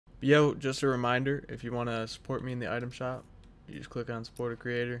Yo, just a reminder, if you want to support me in the item shop, you just click on support a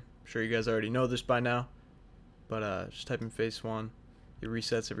creator. I'm sure you guys already know this by now, but just type in FaZe Swan. It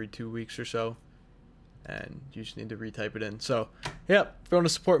resets every 2 weeks or so, and you just need to retype it in. So, yeah, if you want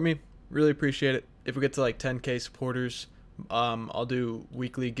to support me, really appreciate it. If we get to like 10K supporters, I'll do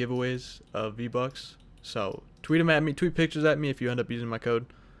weekly giveaways of V-Bucks. So tweet them at me, tweet pictures at me if you end up using my code.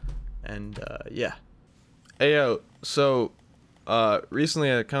 And yeah. Hey yo, so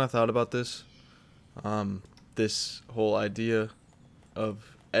recently I kind of thought about this, this whole idea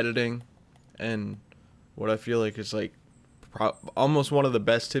of editing, and what I feel like is like almost one of the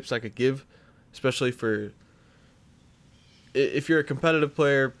best tips I could give, especially for if you're a competitive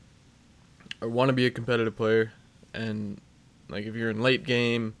player or want to be a competitive player, and like if you're in late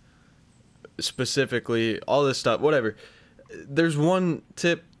game specifically, all this stuff, whatever. There's one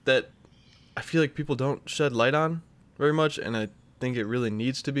tip that I feel like people don't shed light on very much, and I think it really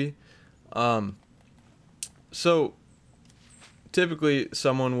needs to be. So typically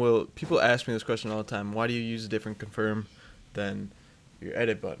people ask me this question all the time: why do you use a different confirm than your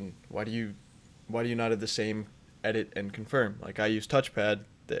edit button? Why do you not have the same edit and confirm? Like, I use touchpad.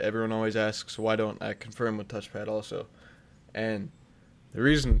 That everyone always asks, why don't I confirm with touchpad also? And the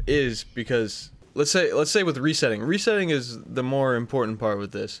reason is because let's say with resetting is the more important part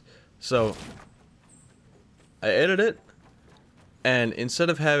with this. So I edit it, and instead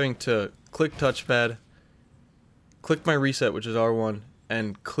of having to click touchpad, click my reset, which is R1,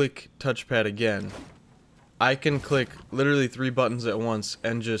 and click touchpad again, I can click literally 3 buttons at once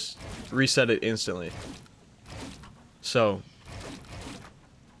and just reset it instantly. So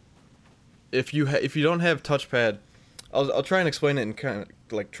if you don't have touchpad, I'll try and explain it and kind of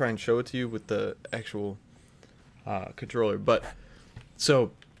like try and show it to you with the actual controller. But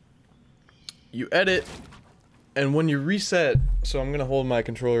so you edit, and when you reset, so I'm gonna hold my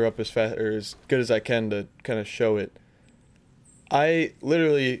controller up as fast or as good as I can to kind of show it.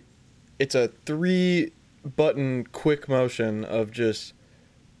 It's a 3-button quick motion of just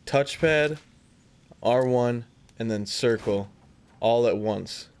touchpad, R1, and then circle all at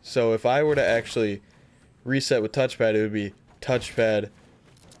once. So if I were to actually reset with touchpad, it would be touchpad,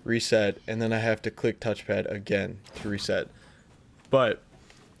 reset, and then I have to click touchpad again to reset. But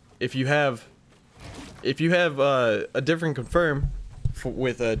if you have a different confirm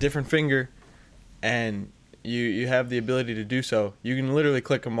with a different finger, and you have the ability to do so, you can literally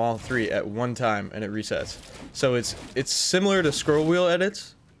click them all 3 at one time and it resets. So it's similar to scroll wheel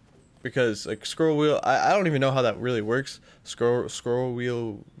edits, because like scroll wheel, I don't even know how that really works. Scroll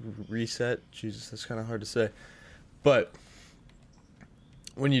wheel reset, Jesus, that's kind of hard to say. But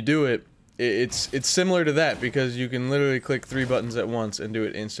when you do it, it's similar to that, because you can literally click 3 buttons at once and do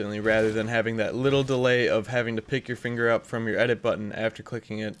it instantly, rather than having that little delay of having to pick your finger up from your edit button after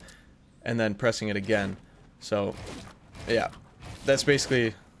clicking it and then pressing it again. So yeah, that's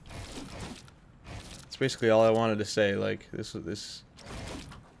basically all I wanted to say. Like,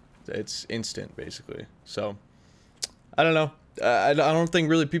 it's instant basically. So I don't know, I don't think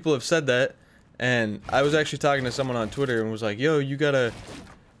really people have said that. And I was actually talking to someone on Twitter and was like, yo,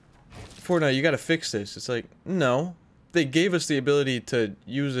 Fortnite, you gotta fix this. It's like, no, they gave us the ability to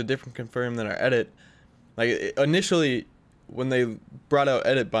use a different confirm than our edit. Like, initially when they brought out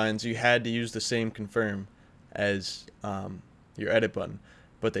edit binds, you had to use the same confirm as your edit button,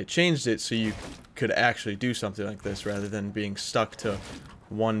 but they changed it so you could actually do something like this rather than being stuck to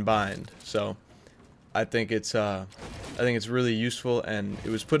one bind. So I think it's really useful, and it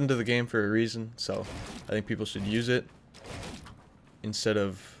was put into the game for a reason. So I think people should use it instead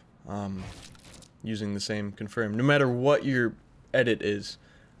of using the same confirm. No matter what your edit is,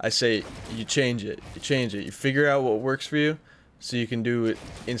 I say you change it. You figure out what works for you, so you can do it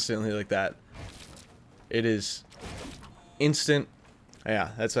instantly like that. It is instant. Yeah,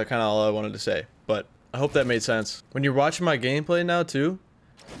 that's kind of all I wanted to say. But I hope that made sense. When you're watching my gameplay now too,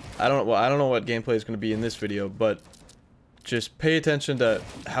 I don't know what gameplay is going to be in this video, but just pay attention to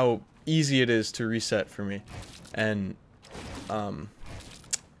how easy it is to reset for me. And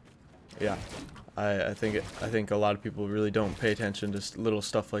yeah, I think a lot of people really don't pay attention to little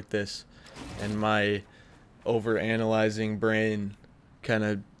stuff like this, and my over-analyzing brain kind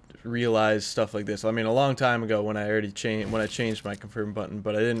of realized stuff like this. I mean, a long time ago when I changed my confirm button,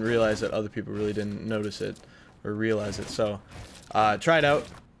 but I didn't realize that other people really didn't notice it or realize it. So try it out.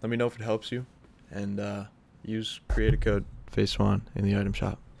 Let me know if it helps you, and use creator code FaZe Swan in the item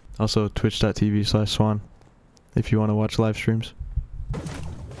shop. Also twitch.tv/Swan if you want to watch live streams.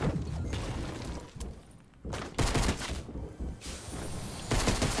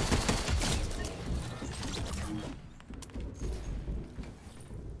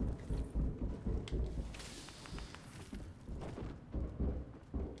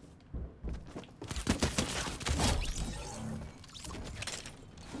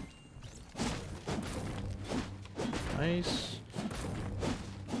 Nice.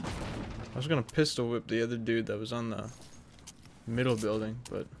 I was gonna pistol whip the other dude that was on the middle building,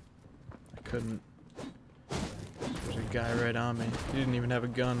 but I couldn't. There's a guy right on me. He didn't even have a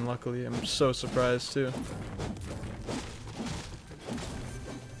gun, luckily. I'm so surprised, too.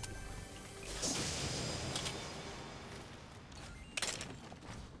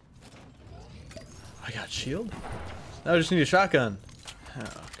 I got shield? Now I just need a shotgun.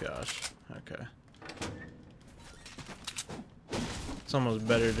 Oh, gosh. Okay. It's almost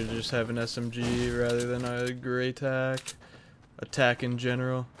better to just have an SMG rather than a gray attack in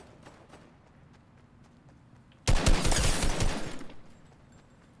general.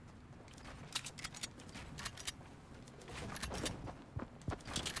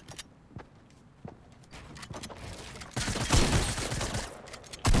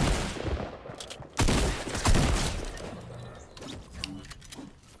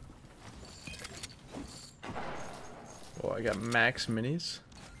 Oh, I got max minis.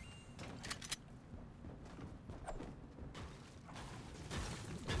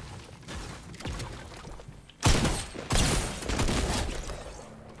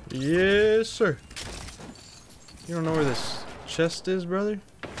 Yes, sir. You don't know where this chest is, brother?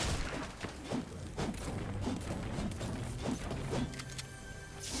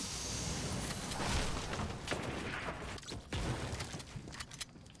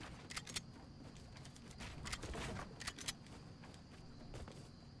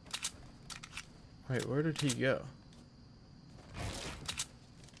 Wait, where did he go?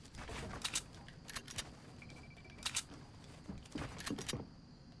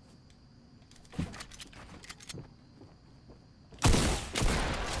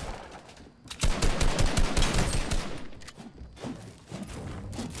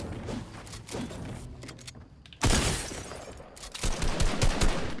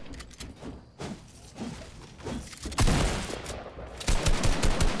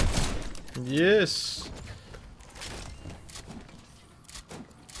 Yes.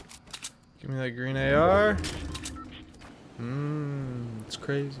 Give me that green AR. It's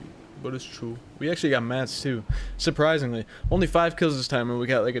crazy, but it's true. We actually got mats too. Surprisingly, only 5 kills this time, and we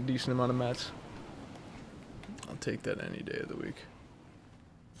got like a decent amount of mats. I'll take that any day of the week.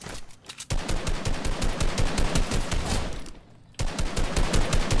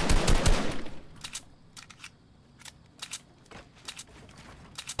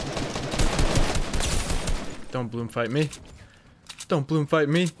 Don't bloom fight me. Don't bloom fight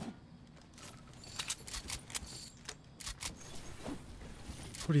me.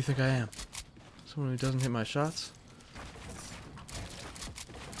 What do you think I am? Someone who doesn't hit my shots?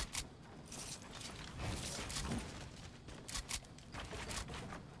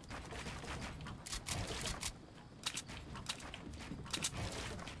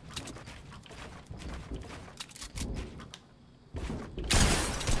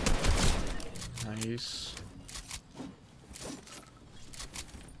 Nice.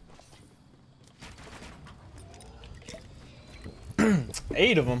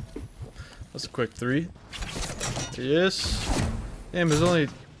 8 of them. That's a quick 3. Yes. Damn,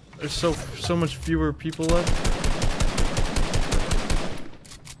 there's so much fewer people left.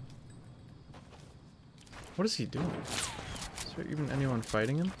 What is he doing? Is there even anyone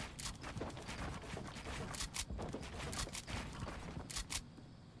fighting him?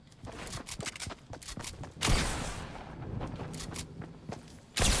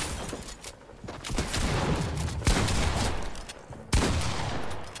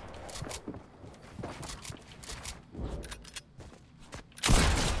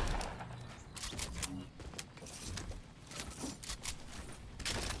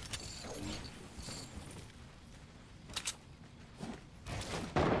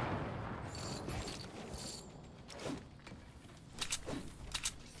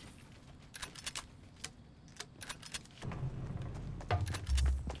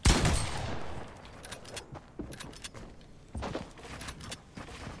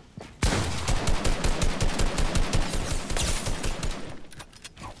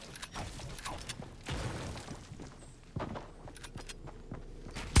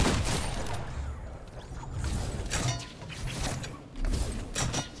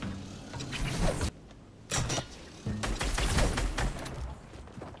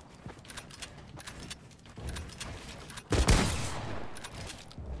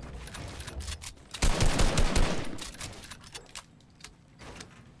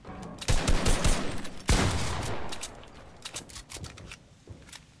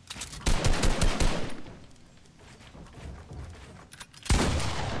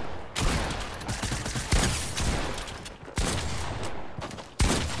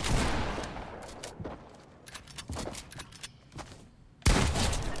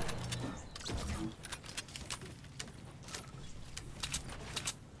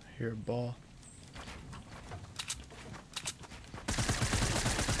 hear a ball.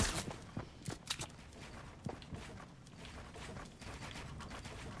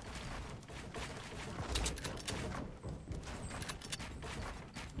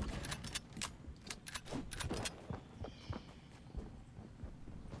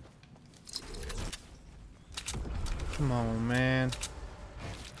 Come on, man.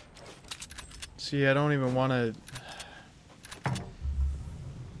 See, I don't even want to...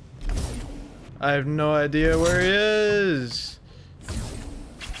 I have no idea where he is.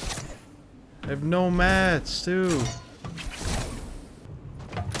 I have no mats, too.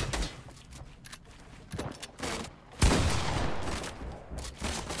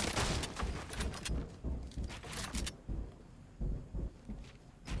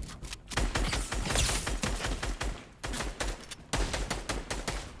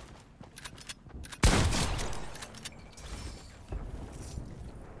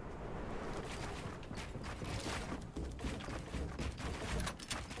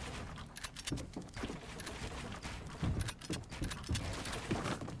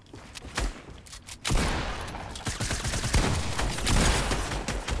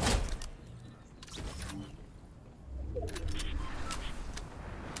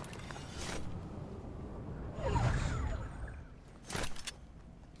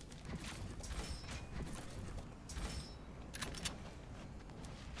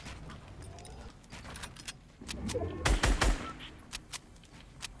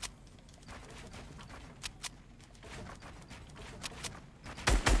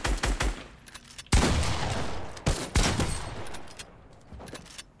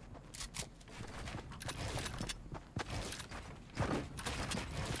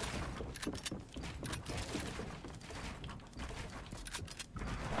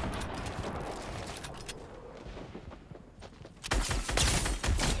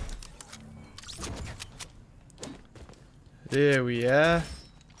 There we are.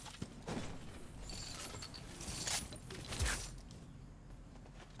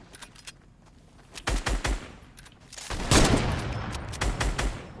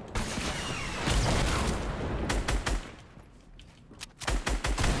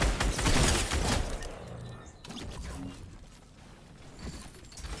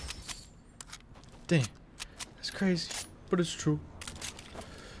 Dang, that's crazy, but it's true.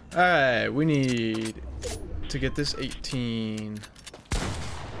 Alright, we need to get this 18.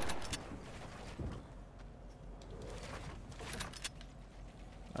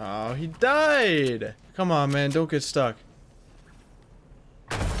 Oh, he died! Come on, man, don't get stuck.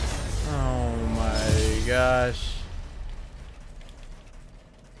 Oh my gosh.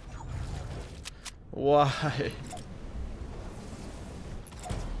 Why?